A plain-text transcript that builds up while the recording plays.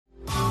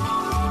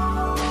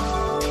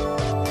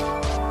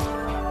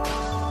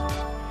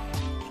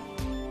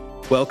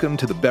Welcome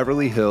to the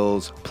Beverly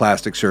Hills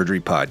Plastic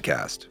Surgery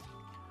Podcast.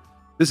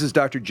 This is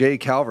Dr. Jay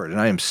Calvert, and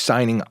I am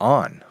signing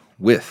on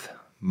with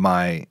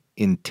my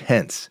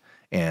intense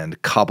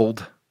and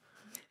cobbled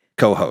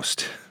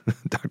co-host,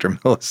 Dr.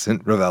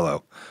 Millicent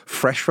Ravello,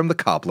 fresh from the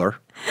cobbler.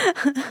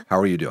 How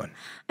are you doing?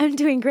 I'm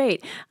doing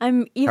great.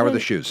 How are the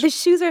shoes? The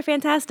shoes are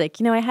fantastic.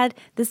 You know, I had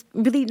this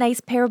really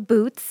nice pair of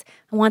boots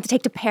I wanted to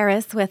take to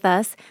Paris with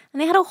us,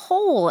 and they had a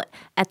hole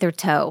at their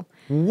toe.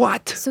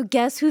 What? So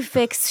guess who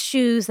fixed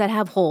shoes that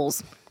have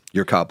holes?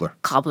 Your cobbler.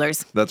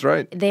 Cobblers. That's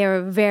right. They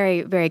are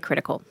very, very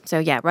critical. So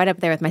yeah, right up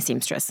there with my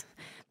seamstress.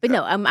 But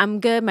no, I'm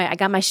good. I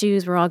got my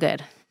shoes. We're all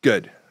good.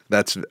 Good.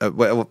 That's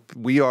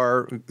we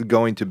are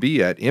going to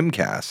be at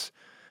IMCAS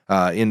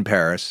in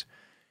Paris.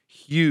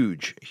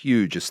 Huge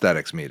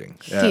aesthetics meeting.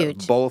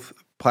 Huge. Both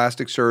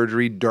plastic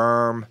surgery,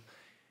 derm.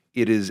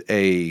 It is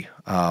a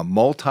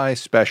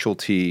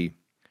multi-specialty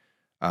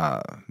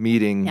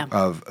meeting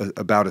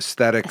about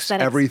aesthetics,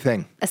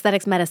 everything.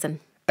 Aesthetics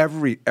medicine.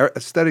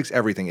 Aesthetics,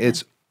 everything.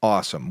 It's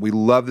awesome. We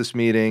love this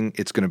meeting.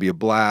 It's going to be a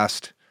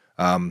blast.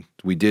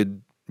 We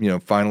did,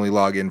 finally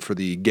log in for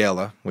the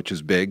gala, which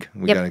is big.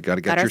 We got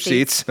to get your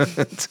seats.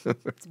 It's a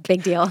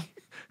big deal.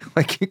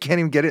 Like, you can't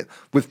even get it.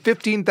 With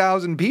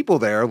 15,000 people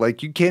there,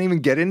 like, you can't even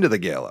get into the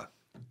gala.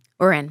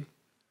 We're in.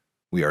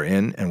 We are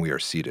in, and we are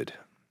seated.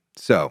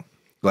 So,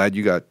 glad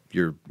you got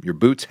your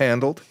boots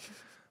handled.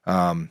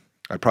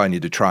 I probably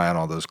need to try on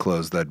all those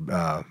clothes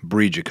that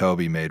Bree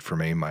Jacoby made for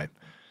me,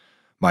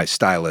 my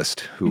stylist,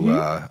 who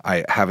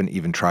I haven't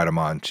even tried them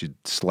on. She'd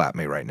slap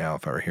me right now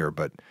if I were here,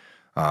 but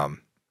I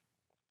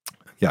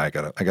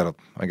gotta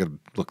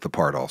look the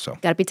part also.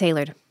 Gotta be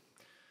tailored.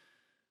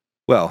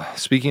 Well,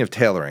 speaking of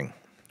tailoring,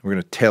 we're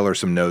gonna tailor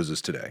some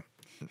noses today,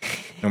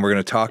 and we're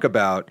gonna talk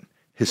about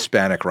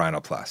Hispanic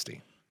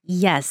rhinoplasty.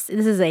 Yes,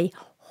 this is a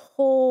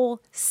whole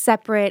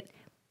separate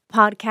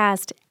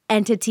podcast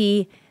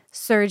entity,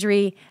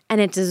 surgery, and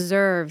it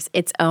deserves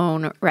its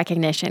own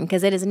recognition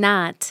because it is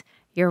not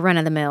your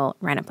run-of-the-mill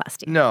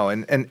rhinoplasty. No,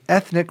 and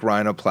ethnic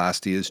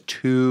rhinoplasty is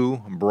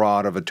too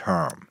broad of a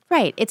term.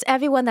 Right. It's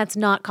everyone that's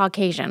not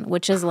Caucasian,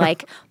 which is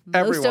like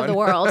most of the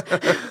world.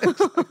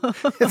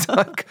 It's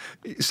like,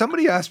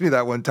 somebody asked me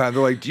that one time.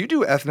 They're like, do you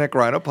do ethnic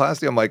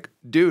rhinoplasty? I'm like,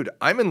 dude,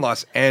 I'm in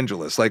Los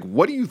Angeles. Like,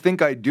 what do you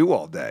think I do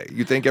all day?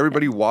 You think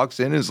everybody walks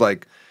in is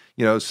like,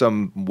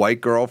 some white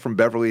girl from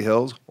Beverly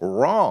Hills?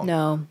 Wrong.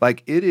 No.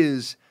 Like, it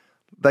is,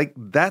 like,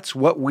 that's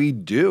what we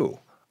do.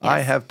 Yes. I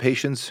have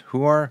patients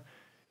who are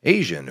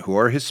Asian, who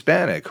are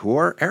Hispanic, who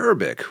are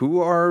Arabic,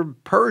 who are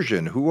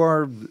Persian, who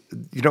are,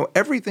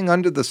 everything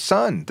under the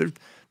sun.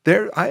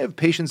 I have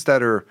patients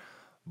that are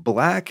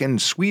Black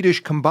and Swedish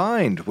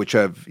combined, which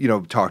I've,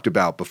 talked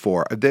about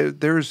before.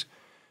 There's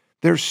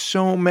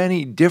so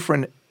many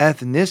different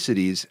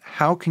ethnicities.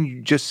 How can you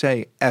just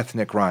say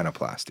ethnic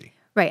rhinoplasty?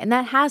 Right, and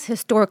that has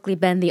historically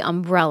been the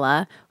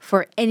umbrella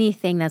for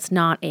anything that's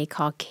not a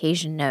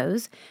Caucasian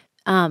nose,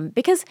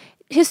 because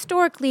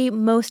historically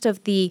most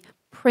of the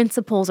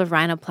principles of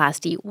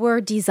rhinoplasty were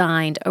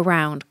designed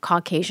around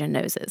Caucasian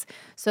noses.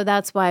 So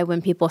that's why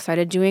when people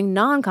started doing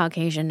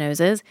non-Caucasian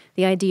noses,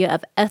 the idea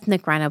of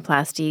ethnic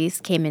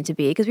rhinoplasties came into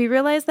being because we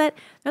realized that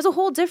there's a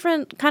whole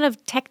different kind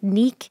of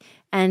technique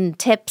and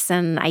tips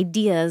and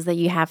ideas that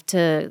you have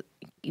to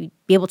be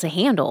able to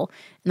handle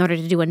in order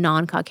to do a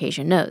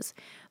non-Caucasian nose.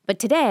 But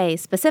today,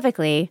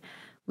 specifically,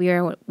 we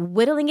are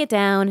whittling it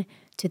down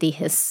to the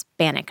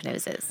Hispanic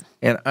noses.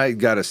 And I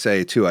got to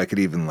say, too, I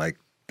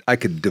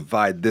could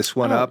divide this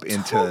one up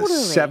into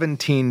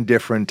 17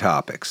 different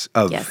topics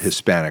of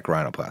Hispanic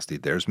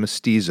rhinoplasty. There's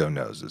mestizo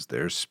noses,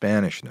 there's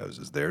Spanish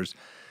noses,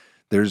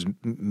 there's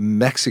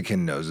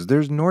Mexican noses,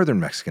 there's Northern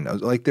Mexican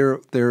noses. Like,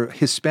 their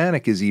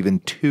Hispanic is even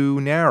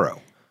too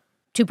narrow.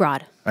 Too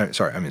broad. It's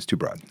too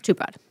broad. Too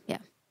broad, yeah.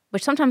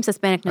 Which sometimes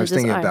Hispanic noses I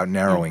was thinking about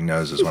narrowing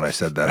noses when I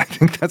said that. I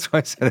think that's why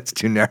I said it's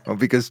too narrow,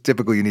 because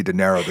typically you need to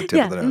narrow the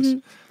tip of the nose. Mm-hmm.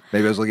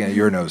 Maybe I was looking at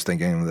your nose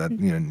thinking that,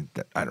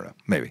 I don't know,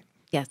 maybe.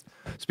 Yes.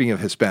 Speaking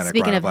of Hispanic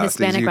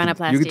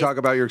rhinoplasties, you can talk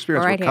about your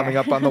experience. We're coming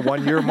up on the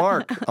 1-year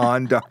mark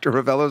on Dr.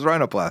 Ravello's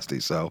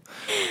rhinoplasty, so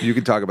you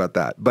can talk about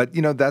that. But,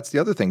 that's the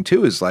other thing,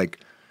 too, is like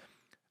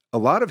a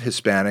lot of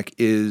Hispanic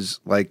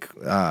is like,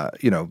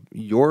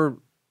 your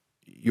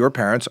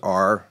parents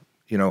are,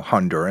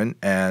 Honduran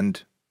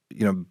and,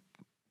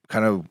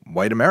 kind of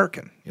white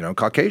American,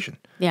 Caucasian.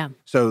 Yeah.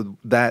 So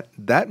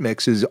that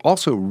mix is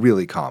also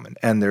really common.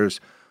 And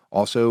there's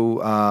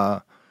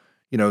also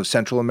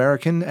Central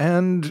American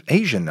and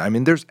Asian. I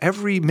mean, there's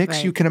every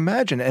mix you can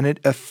imagine, and it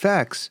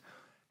affects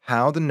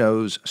how the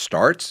nose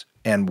starts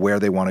and where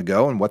they want to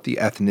go and what the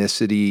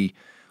ethnic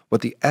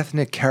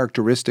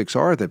characteristics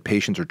are that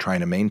patients are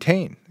trying to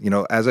maintain.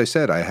 As I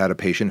said, I had a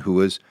patient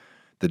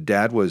the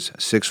dad was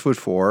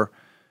 6'4",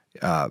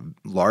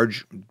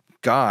 large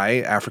guy,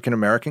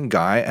 African-American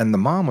guy, and the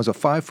mom was a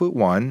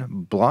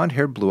 5'1",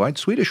 blonde-haired, blue-eyed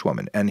Swedish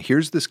woman. And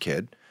here's this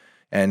kid.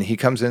 And he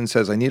comes in and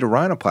says, I need a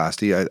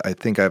rhinoplasty. I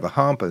think I have a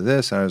hump of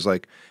this. And I was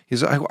like,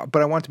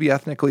 but I want to be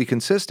ethnically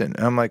consistent.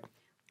 And I'm like,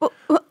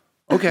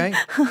 Okay.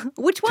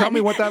 Which one? Tell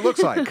me what that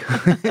looks like.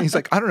 He's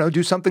like, I don't know,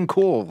 do something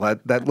cool.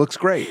 That looks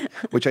great,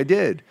 which I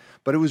did.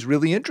 But it was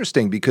really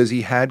interesting because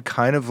he had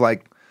kind of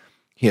like,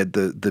 he had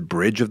the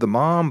bridge of the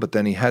mom, but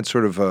then he had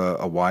sort of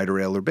a wider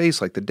alar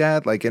base like the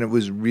dad. And it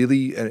was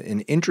really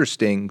an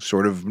interesting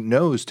sort of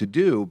nose to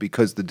do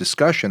because the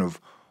discussion of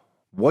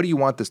what do you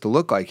want this to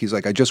look like? He's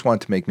like, I just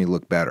want it to make me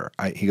look better.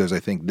 He goes, I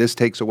think this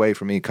takes away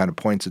from me, kind of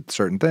points at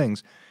certain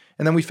things.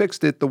 And then we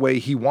fixed it the way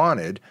he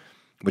wanted,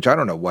 which I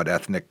don't know what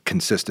ethnic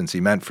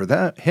consistency meant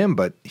for him,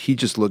 but he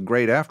just looked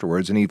great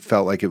afterwards, and he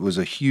felt like it was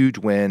a huge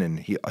win, and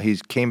he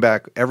came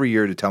back every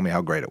year to tell me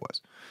how great it was.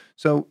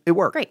 So it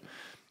worked. Great.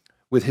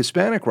 With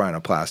Hispanic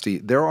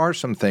rhinoplasty, there are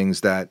some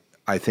things that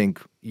I think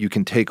you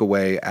can take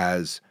away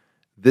as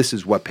this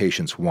is what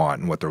patients want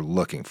and what they're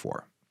looking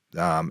for.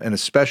 And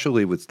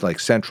especially with like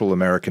Central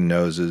American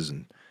noses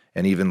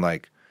and even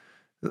like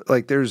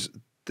there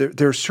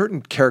are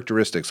certain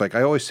characteristics. Like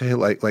I always say,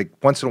 like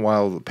once in a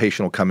while, the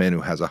patient will come in who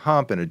has a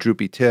hump and a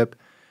droopy tip,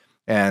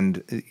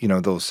 and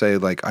they'll say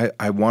like,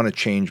 I want to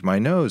change my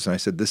nose. And I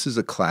said, this is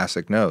a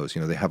classic nose.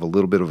 They have a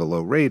little bit of a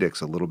low radix,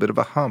 a little bit of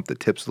a hump, the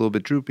tip's a little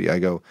bit droopy. I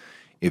go,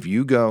 if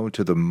you go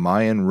to the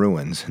Mayan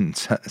ruins in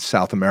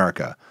South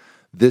America,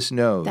 this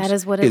nose that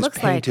is what it looks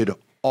painted like.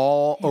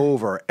 All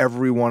over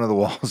every one of the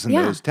walls in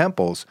those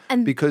temples,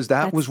 and because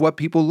that was what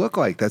people look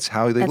like. That's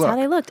how they look. That's how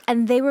they looked.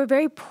 And they were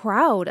very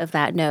proud of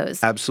that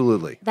nose.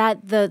 Absolutely.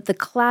 That the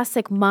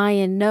classic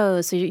Mayan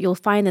nose, so you'll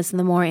find this in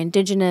the more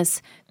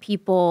indigenous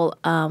people,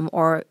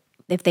 or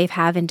if they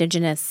have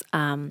indigenous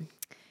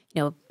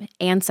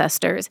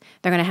ancestors,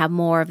 they're going to have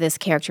more of this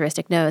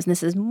characteristic nose. And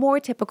this is more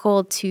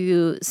typical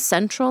to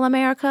Central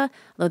America,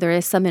 although there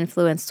is some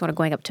influence sort of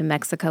going up to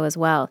Mexico as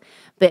well.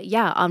 But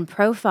yeah, on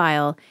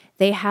profile,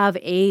 they have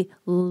a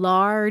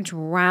large,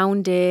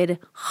 rounded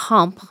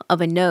hump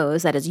of a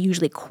nose that is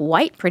usually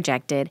quite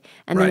projected,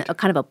 and then a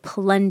kind of a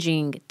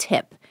plunging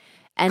tip.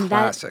 And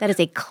that is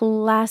a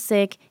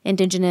classic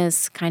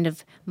indigenous kind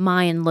of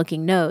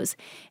Mayan-looking nose.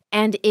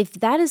 And if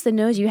that is the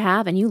nose you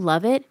have and you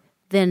love it,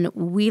 then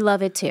we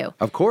love it too.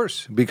 Of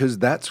course, because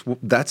that's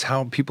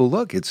how people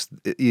look. It's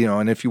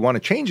and if you want to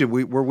change it,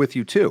 we're with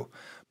you too.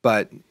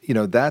 But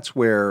that's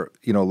where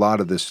a lot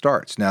of this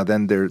starts. Now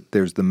then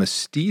there's the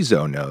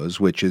mestizo nose,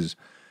 which is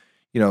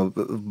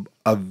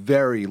a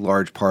very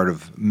large part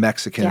of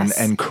Mexican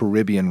and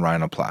Caribbean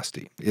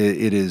rhinoplasty.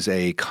 It is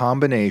a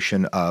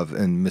combination of,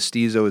 and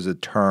mestizo is a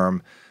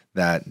term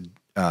that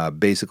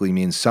basically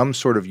means some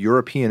sort of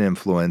European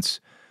influence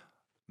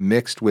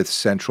mixed with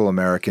Central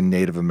American,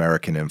 Native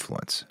American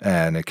influence.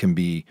 And it can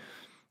be,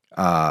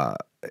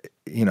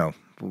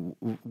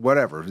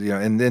 whatever,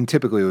 and then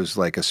typically it was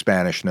like a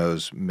Spanish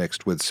nose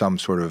mixed with some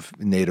sort of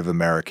Native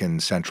American,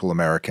 Central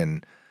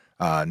American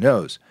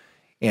nose.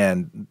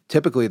 And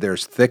typically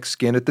there's thick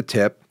skin at the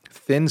tip,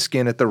 thin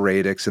skin at the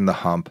radix and the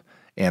hump,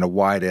 and a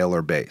wide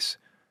alar base.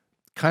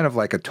 Kind of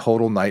like a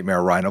total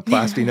nightmare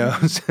rhinoplasty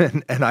nose.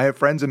 And I have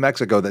friends in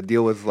Mexico that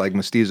deal with like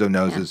mestizo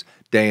noses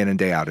day in and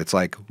day out. It's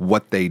like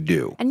what they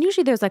do. And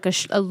usually there's like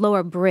a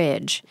lower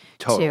bridge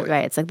too,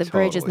 right? It's like the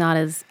bridge is not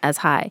as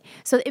high.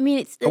 So, I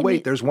mean,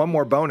 there's one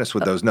more bonus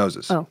with those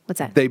noses. Oh, what's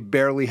that? They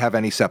barely have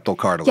any septal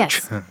cartilage.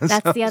 Yes,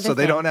 that's the other thing. So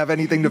they don't have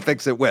anything to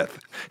fix it with.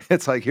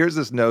 It's like, here's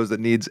this nose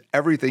that needs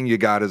everything you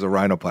got as a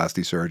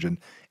rhinoplasty surgeon,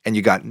 and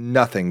you got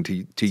nothing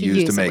to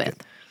use to make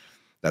it.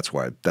 That's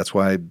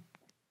why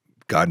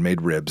God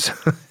made ribs.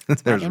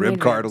 There's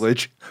rib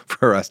cartilage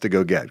for us to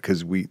go get,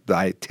 because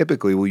I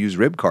typically will use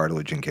rib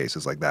cartilage in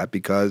cases like that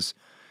because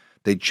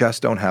they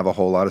just don't have a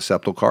whole lot of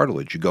septal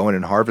cartilage. You go in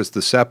and harvest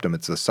the septum.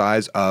 It's the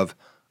size of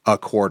a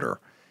quarter.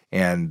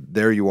 And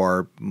there you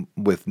are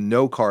with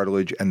no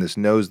cartilage and this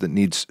nose that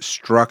needs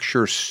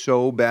structure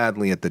so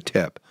badly at the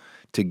tip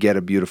to get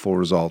a beautiful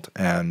result.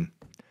 And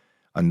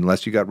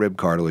unless you got rib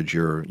cartilage,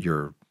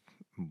 you're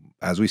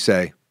as we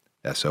say,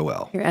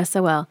 SOL. You're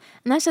SOL.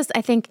 And that's just,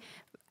 I think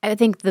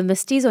the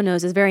mestizo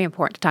nose is very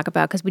important to talk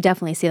about because we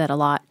definitely see that a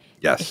lot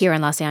here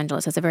in Los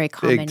Angeles. It's a very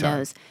common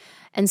nose.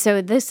 And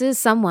so this is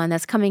someone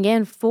that's coming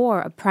in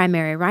for a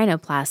primary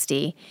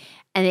rhinoplasty,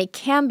 and it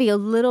can be a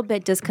little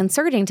bit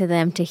disconcerting to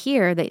them to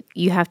hear that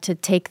you have to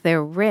take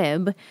their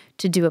rib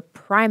to do a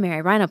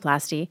primary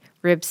rhinoplasty.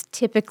 Ribs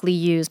typically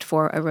used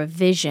for a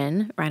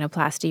revision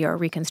rhinoplasty or a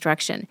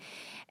reconstruction.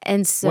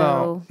 And so...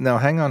 Well, now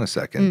hang on a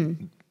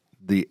second.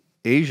 The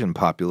Asian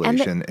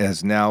population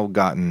has now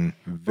gotten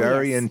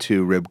very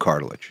into rib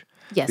cartilage.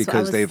 Yes,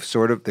 because they've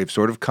sort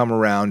of come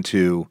around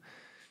to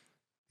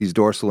these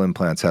dorsal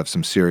implants have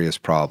some serious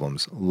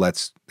problems.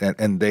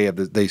 And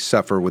they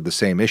suffer with the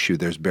same issue.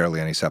 There's barely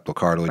any septal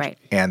cartilage,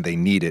 and they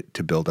need it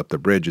to build up the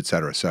bridge, et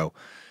cetera. So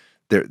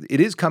it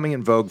is coming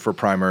in vogue for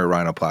primary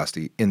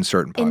rhinoplasty in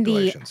certain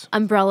populations. In the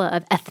umbrella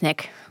of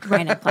ethnic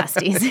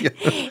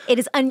rhinoplasties. It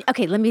is,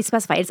 okay, let me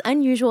specify. It's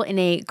unusual in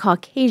a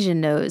Caucasian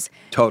nose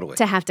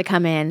to have to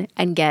come in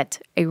and get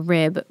a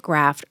rib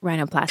graft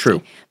rhinoplasty.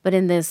 True. But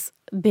in this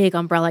big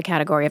umbrella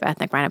category of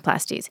ethnic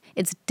rhinoplasties,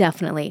 it's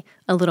definitely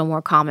a little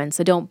more common.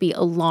 So don't be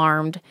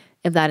alarmed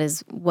if that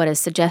is what is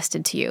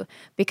suggested to you.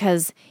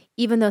 Because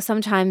even though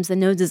sometimes the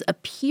noses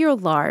appear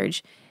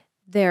large,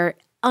 their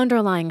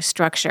underlying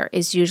structure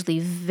is usually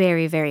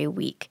very, very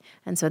weak.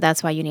 And so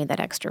that's why you need that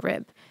extra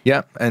rib.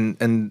 Yeah,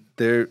 and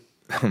they're,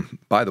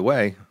 by the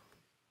way,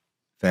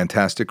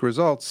 fantastic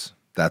results.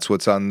 That's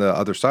what's on the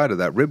other side of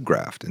that rib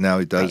graft. And now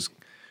it does. Right.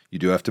 You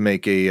do have to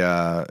make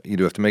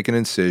an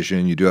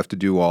incision. You do have to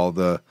do all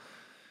the,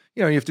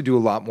 you have to do a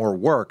lot more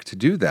work to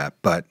do that.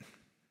 But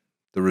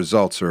the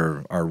results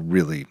are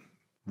really,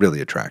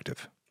 really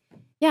attractive.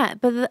 Yeah,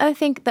 but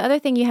the other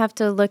thing you have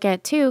to look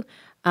at too,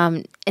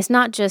 it's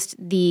not just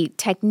the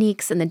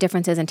techniques and the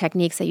differences in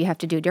techniques that you have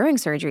to do during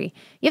surgery.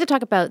 You have to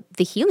talk about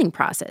the healing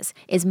process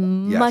is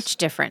much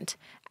different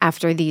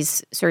after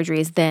these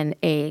surgeries than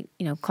a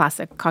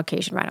classic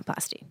Caucasian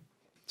rhinoplasty.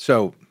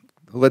 So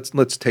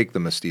let's take the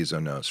mestizo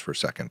nose for a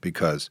second,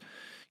 because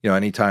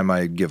anytime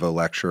I give a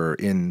lecture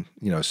in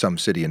some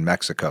city in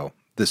Mexico,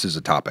 this is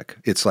a topic.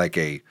 It's like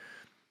a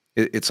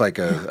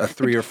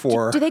 3 or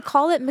 4. Do they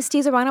call it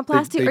mestizo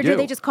rhinoplasty, or do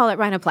they just call it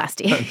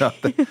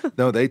rhinoplasty?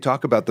 No, they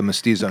talk about the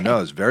mestizo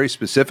nose very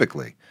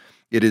specifically.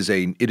 It is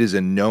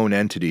a known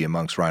entity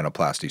amongst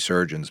rhinoplasty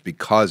surgeons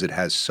because it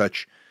has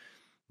such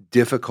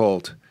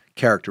difficult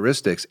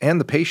characteristics,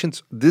 and the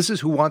patients, this is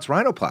who wants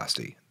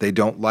rhinoplasty. They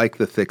don't like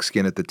the thick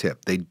skin at the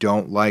tip. They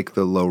don't like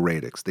the low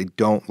radix. They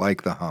don't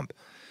like the hump.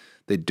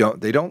 They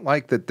don't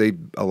like that they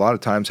a lot of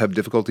times have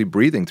difficulty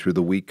breathing through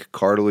the weak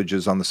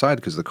cartilages on the side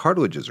because the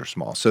cartilages are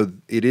small. So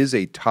it is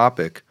a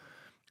topic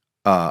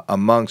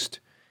amongst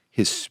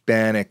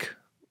Hispanic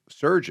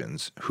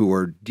surgeons who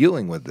are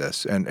dealing with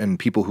this, and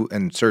people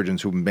and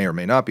surgeons who may or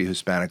may not be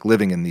Hispanic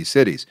living in these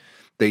cities.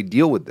 They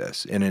deal with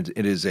this, and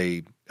it is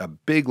a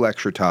big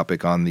lecture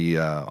topic on the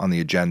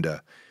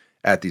agenda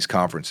at these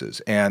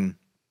conferences. And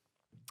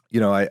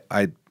I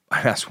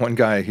asked one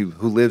guy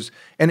who lives,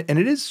 and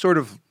it is sort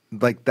of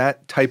like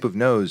that type of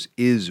nose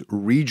is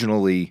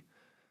regionally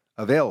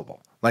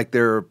available. Like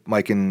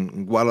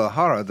in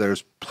Guadalajara,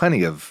 there's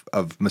plenty of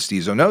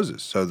mestizo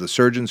noses. So the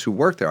surgeons who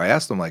work there, I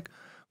asked them, like,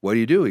 what do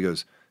you do? He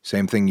goes,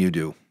 same thing you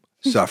do,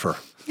 suffer.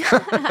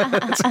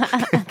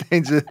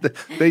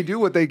 They do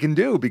what they can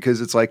do, because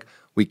it's like,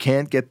 we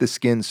can't get the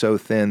skin so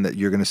thin that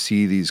you're going to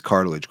see these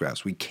cartilage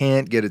grafts. We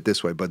can't get it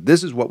this way, but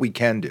this is what we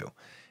can do.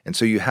 And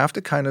so you have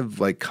to kind of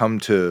like come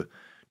to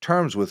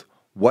terms with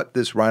what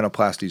this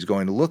rhinoplasty is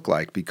going to look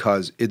like,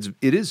 because it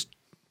is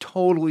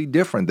totally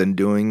different than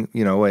doing,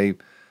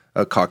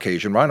 a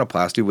Caucasian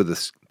rhinoplasty with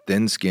a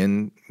thin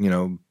skin,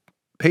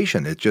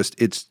 patient.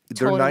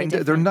 They're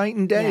night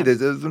and day. Yeah.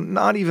 They're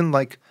not even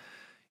like,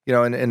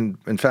 and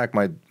in fact,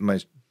 my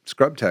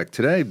scrub tech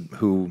today,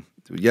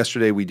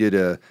 yesterday we did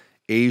a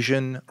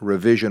Asian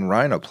revision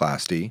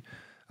rhinoplasty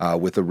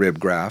with a rib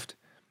graft.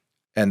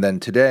 And then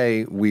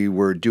today we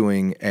were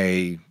doing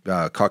a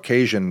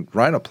Caucasian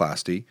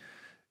rhinoplasty.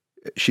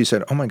 She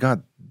said, "Oh my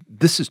God,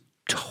 this is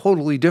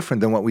totally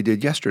different than what we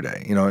did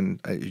yesterday." And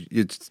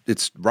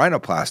it's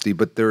rhinoplasty,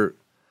 but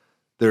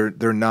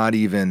they're not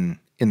even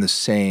in the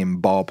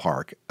same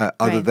ballpark.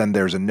 Other than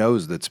there's a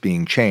nose that's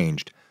being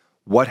changed.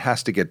 What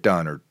has to get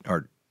done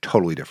are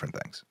totally different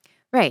things.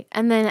 Right,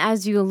 and then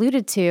as you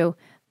alluded to,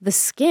 the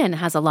skin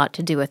has a lot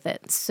to do with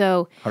it.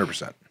 So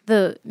 100%.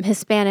 The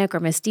Hispanic or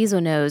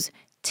mestizo nose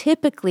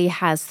typically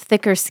has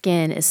thicker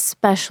skin,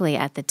 especially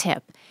at the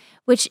tip,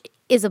 which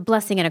is a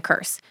blessing and a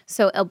curse.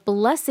 So a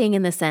blessing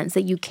in the sense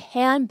that you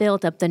can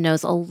build up the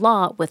nose a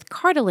lot with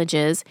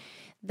cartilages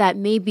that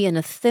maybe in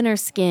a thinner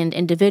skinned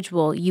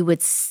individual, you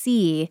would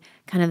see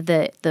kind of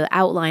the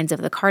outlines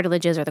of the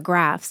cartilages or the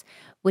grafts.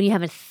 When you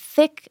have a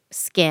thick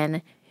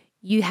skin,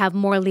 you have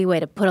more leeway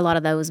to put a lot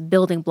of those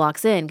building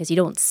blocks in because you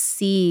don't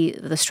see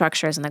the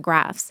structures and the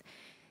grafts.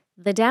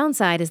 The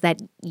downside is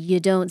that you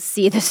don't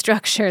see the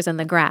structures and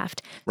the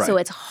graft. Right. So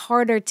it's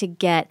harder to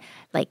get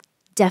like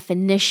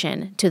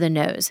definition to the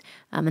nose.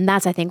 And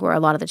that's, I think, where a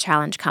lot of the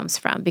challenge comes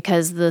from,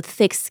 because the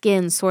thick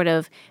skin sort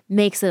of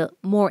makes it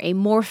more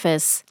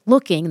amorphous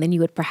looking than you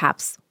would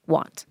perhaps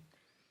want.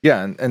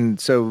 Yeah, and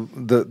so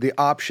the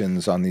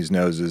options on these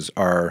noses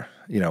are,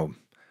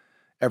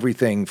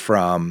 everything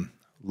from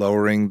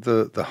lowering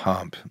the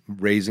hump,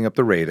 raising up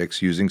the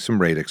radix, using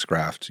some radix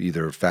grafts,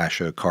 either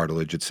fascia,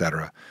 cartilage,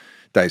 etc.,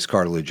 dice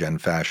cartilage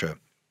and fascia.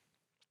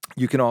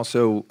 You can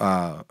also,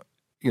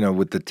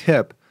 with the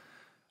tip,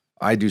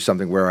 I do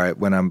something where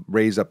when I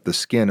raise up the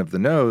skin of the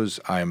nose,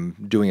 I'm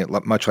doing it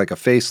much like a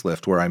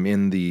facelift, where I'm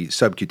in the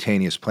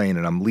subcutaneous plane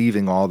and I'm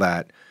leaving all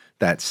that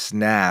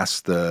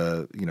SNAS,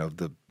 the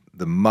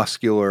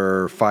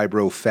muscular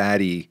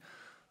fibrofatty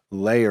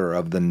layer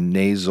of the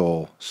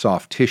nasal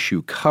soft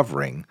tissue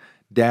covering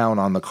down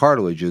on the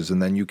cartilages,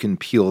 and then you can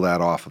peel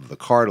that off of the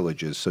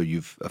cartilages, so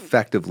you've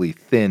effectively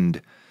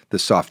thinned the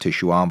soft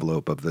tissue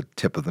envelope of the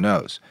tip of the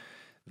nose.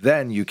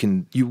 Then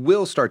you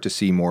will start to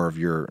see more of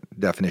your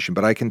definition,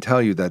 but I can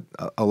tell you that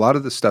a lot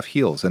of this stuff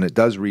heals and it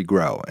does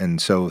regrow,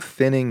 and so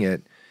thinning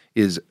it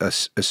is a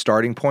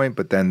starting point,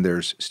 but then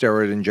there's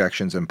steroid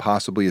injections and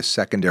possibly a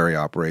secondary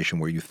operation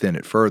where you thin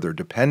it further,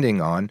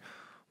 depending on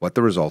what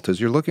the result is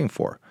you're looking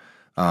for.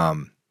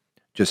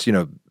 Just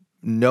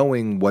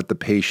knowing what the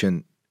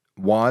patient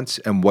wants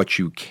and what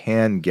you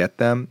can get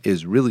them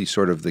is really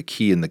sort of the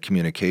key in the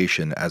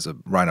communication as a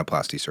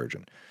rhinoplasty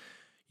surgeon.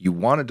 You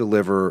want to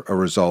deliver a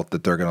result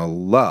that they're going to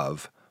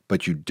love,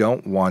 but you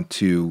don't want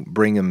to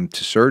bring them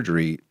to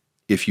surgery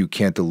if you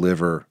can't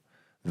deliver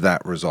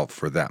that result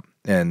for them.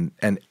 And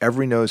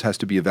every nose has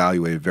to be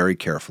evaluated very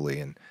carefully.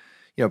 And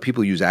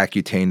people use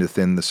Accutane to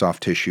thin the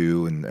soft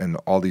tissue and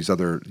all these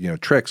other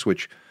tricks,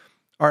 which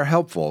are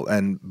helpful.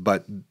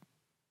 But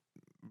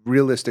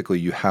realistically,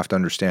 you have to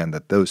understand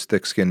that those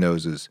thick skin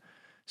noses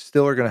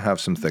still are going to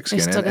have some thick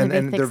skin,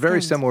 and they're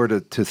very similar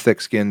to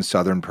thick-skinned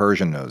Southern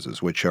Persian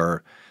noses, which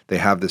they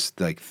have this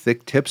like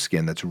thick tip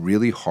skin that's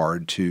really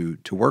hard to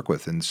work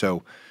with. And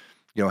so,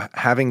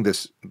 having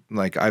this,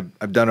 like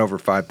I've done over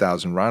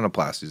 5,000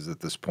 rhinoplasties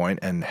at this point,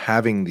 and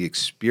having the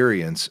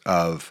experience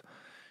of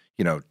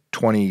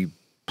 20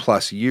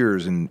 plus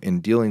years in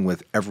dealing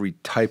with every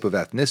type of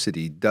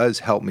ethnicity does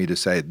help me to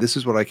say, this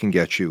is what I can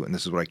get you and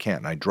this is what I can't.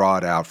 And I draw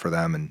it out for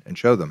them and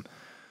show them.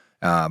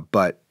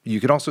 But you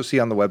can also see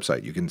on the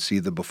website, you can see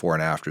the before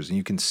and afters, and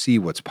you can see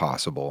what's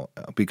possible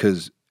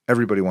because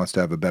everybody wants to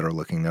have a better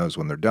looking nose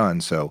when they're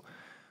done. So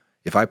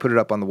if I put it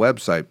up on the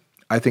website,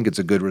 I think it's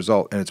a good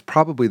result, and it's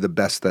probably the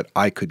best that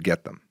I could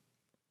get them.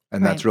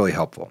 And that's really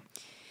helpful.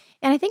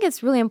 And I think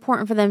it's really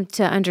important for them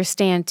to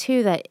understand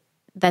too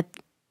that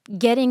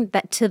getting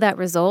that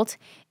result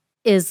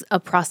is a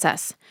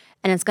process,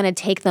 and it's going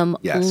to take them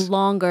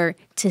longer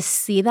to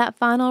see that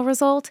final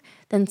result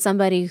than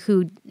somebody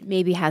who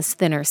maybe has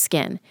thinner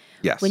skin.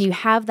 Yes. When you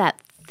have that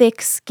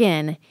thick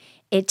skin,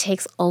 it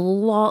takes a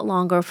lot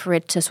longer for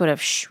it to sort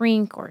of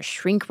shrink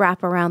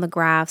wrap around the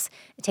grafts.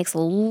 It takes a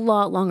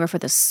lot longer for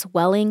the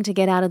swelling to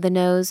get out of the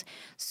nose.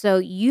 So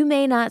you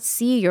may not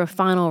see your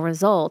final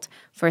result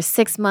for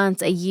 6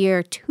 months, a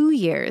year, 2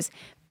 years,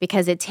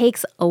 because it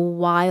takes a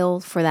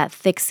while for that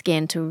thick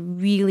skin to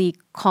really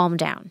calm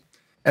down.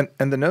 And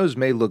the nose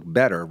may look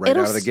better out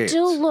of the gates.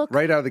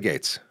 Right out of the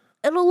gates.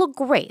 It'll look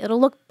great. It'll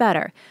look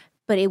better.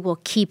 But it will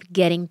keep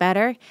getting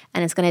better,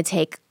 and it's going to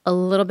take a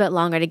little bit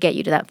longer to get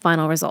you to that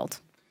final result.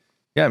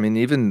 Yeah, I mean,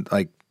 even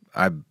like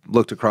I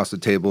looked across the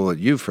table at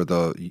you for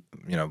the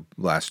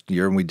last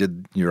year, and we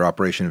did your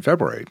operation in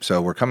February.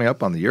 So we're coming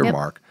up on the year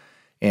mark,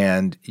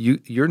 and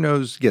your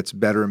nose gets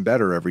better and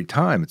better every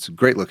time. It's a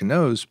great looking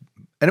nose,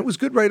 and it was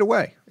good right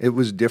away. It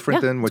was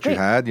different than what you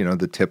had.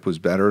 The tip was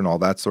better and all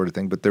that sort of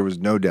thing, but there was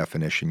no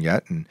definition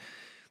yet, and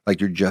like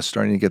you're just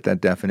starting to get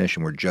that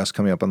definition. We're just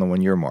coming up on the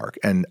 1 year mark,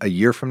 and a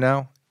year from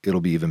now, it'll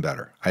be even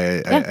better.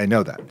 I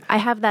know that. I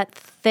have that.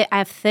 I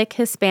have thick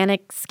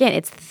Hispanic skin.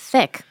 It's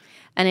thick,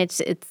 and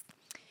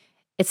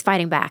it's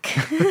fighting back.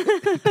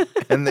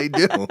 And they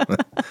do,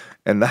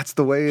 and that's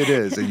the way it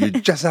is. And you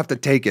just have to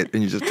take it,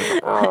 and you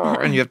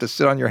and you have to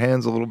sit on your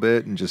hands a little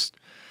bit, and just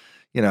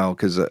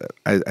because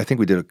I think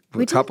we did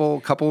a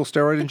couple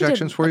steroid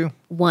injections for you.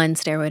 One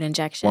steroid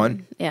injection.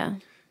 One, yeah,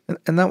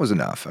 and that was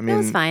enough. I mean, it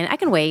was fine. I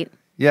can wait.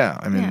 Yeah,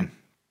 I mean.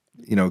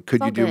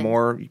 Could you do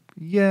more?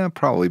 Yeah,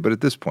 probably. But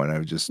at this point, I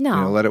would just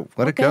let it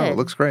go. Good. It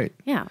looks great.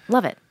 Yeah,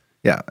 love it.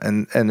 Yeah,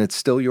 and it's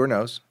still your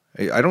nose.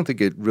 I don't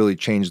think it really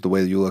changed the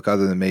way that you look,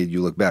 other than made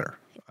you look better.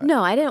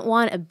 No, I didn't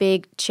want a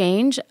big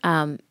change.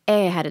 I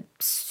had a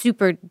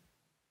super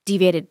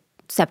deviated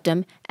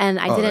septum, and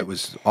I didn't. It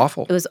was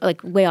awful. It was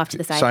like way off to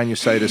the side.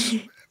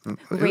 Sinusitis.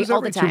 It was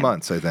every 2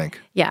 months, I think.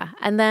 Yeah,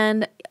 and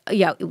then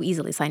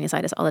easily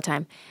sinusitis all the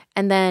time.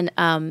 And then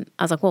I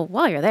was like, well,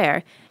 while you're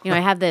there, I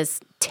have this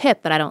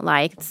tip that I don't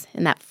like. It's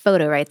in that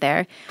photo right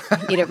there.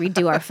 We need to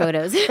redo our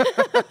photos.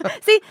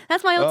 See,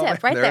 that's my old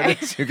tip right there.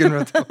 It is. You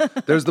can,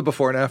 there's the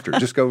before and after.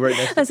 Just go right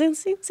next to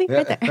it. See,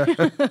 right there.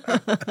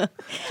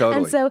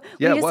 Totally. And so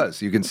it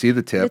was. You can see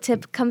the tip. The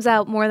tip comes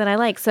out more than I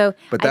like.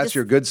 But that's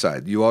your good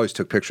side. You always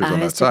took pictures on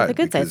that side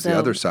because the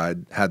other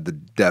side had the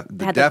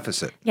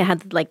deficit.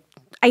 Had like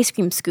ice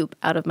cream scoop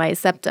out of my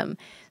septum.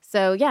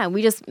 So yeah,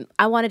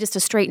 I wanted just a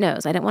straight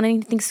nose. I didn't want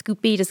anything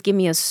scoopy. Just give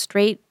me a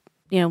straight,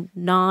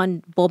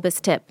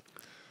 non-bulbous tip.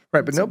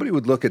 Right, but nobody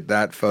would look at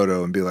that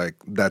photo and be like,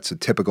 that's a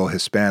typical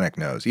Hispanic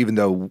nose, even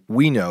though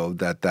we know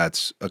that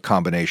that's a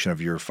combination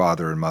of your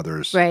father and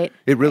mother's. Right.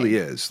 It really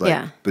is.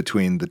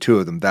 Between the two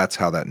of them, that's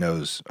how that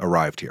nose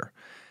arrived here.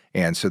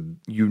 And so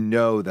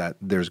that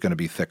there's going to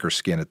be thicker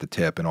skin at the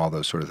tip and all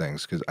those sort of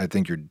things, because I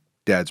think your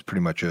dad's pretty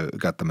much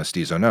got the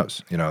mestizo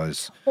nose,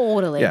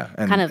 Totally. Yeah.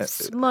 And, kind of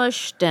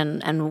smushed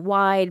and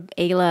wide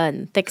ala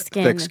and thick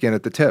skin. Thick skin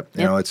at the tip.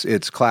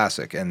 It's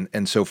classic.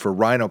 And so for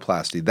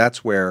rhinoplasty,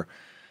 that's where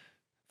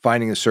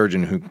finding a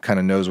surgeon who kind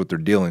of knows what they're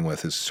dealing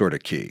with is sort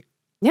of key.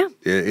 Yeah.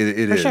 It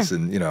is. Sure.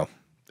 And,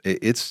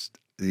 it's,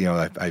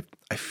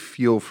 I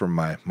feel for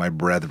my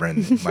brethren,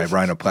 my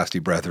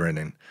rhinoplasty brethren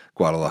in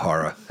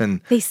Guadalajara.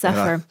 And they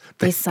suffer.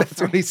 They suffer.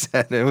 That's what he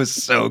said. It was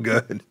so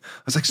good.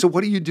 I was like, so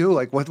what do you do?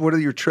 Like, what are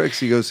your tricks?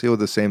 He goes,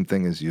 the same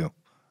thing as you.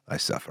 I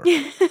suffer.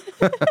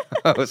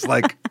 I was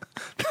like,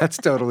 that's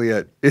totally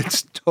it.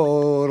 It's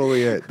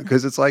totally it.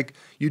 Because it's like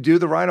you do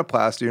the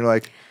rhinoplasty and you're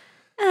like,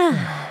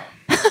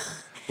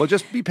 well,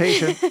 just be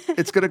patient.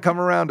 It's going to come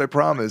around, I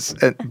promise.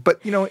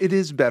 But it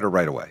is better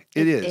right away.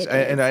 It is.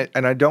 And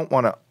I don't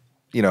want to,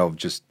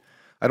 just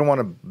I don't want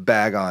to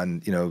bag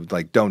on,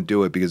 like don't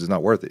do it because it's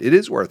not worth it. It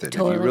is worth it.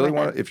 Totally if you really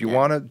want, if you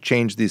want to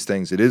change these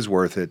things, it is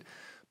worth it.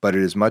 But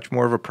it is much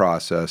more of a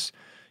process.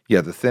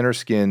 Yeah, the thinner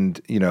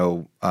skinned,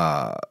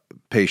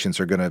 patients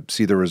are going to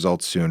see the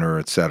results sooner,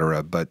 et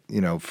cetera. But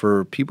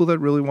for people that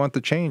really want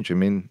the change, I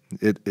mean,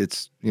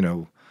 it's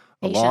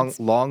a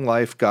long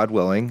life, God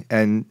willing,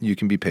 and you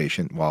can be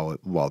patient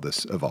while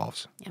this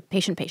evolves. Yeah,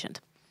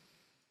 patient.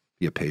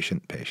 Be a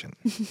patient.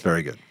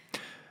 Very good.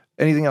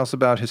 Anything else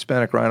about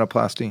Hispanic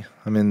rhinoplasty?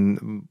 I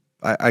mean,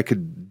 I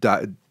could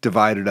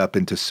divide it up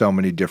into so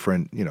many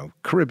different,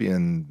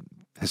 Caribbean,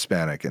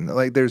 Hispanic, and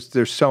like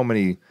there's so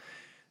many.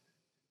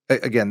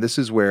 Again, this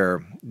is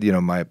where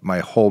my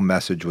whole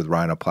message with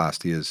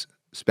rhinoplasty is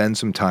spend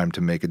some time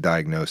to make a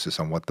diagnosis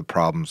on what the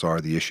problems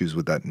are, the issues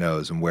with that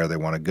nose, and where they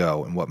want to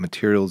go, and what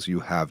materials you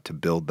have to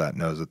build that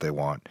nose that they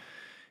want,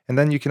 and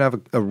then you can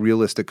have a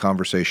realistic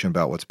conversation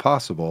about what's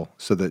possible,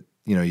 so that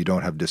you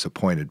don't have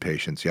disappointed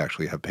patients. You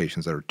actually have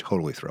patients that are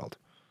totally thrilled.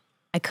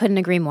 I couldn't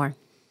agree more.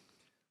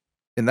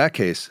 In that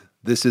case,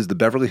 this is the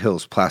Beverly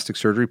Hills Plastic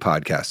Surgery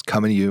Podcast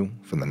coming to you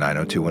from the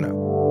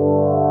 90210.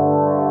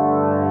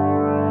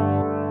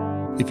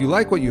 If you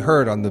like what you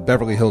heard on the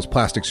Beverly Hills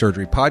Plastic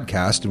Surgery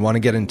Podcast and want to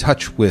get in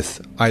touch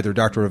with either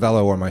Dr.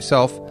 Ravello or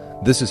myself,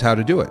 this is how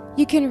to do it.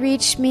 You can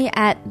reach me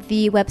at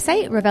the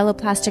website,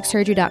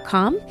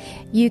 ravelloplasticsurgery.com.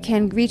 You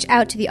can reach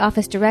out to the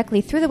office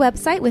directly through the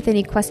website with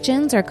any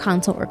questions or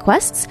consult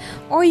requests,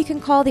 or you can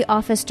call the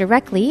office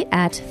directly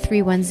at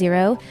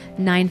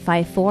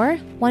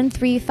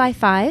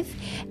 310-954-1355,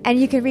 and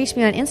you can reach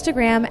me on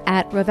Instagram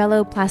at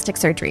Ravello Plastic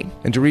Surgery.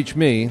 And to reach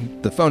me,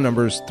 the phone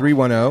number is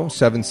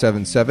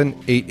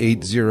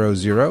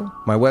 310-777-8800.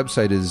 My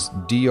website is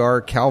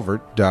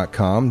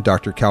drcalvert.com,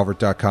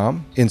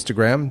 drcalvert.com,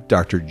 Instagram,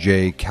 Dr. J.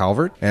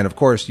 Calvert. And of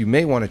course, you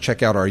may want to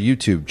check out our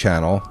YouTube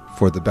channel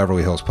for the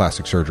Beverly Hills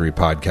Plastic Surgery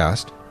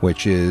Podcast,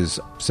 which is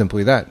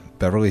simply that,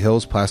 Beverly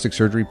Hills Plastic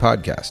Surgery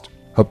Podcast.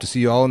 Hope to see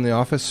you all in the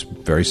office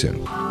very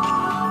soon.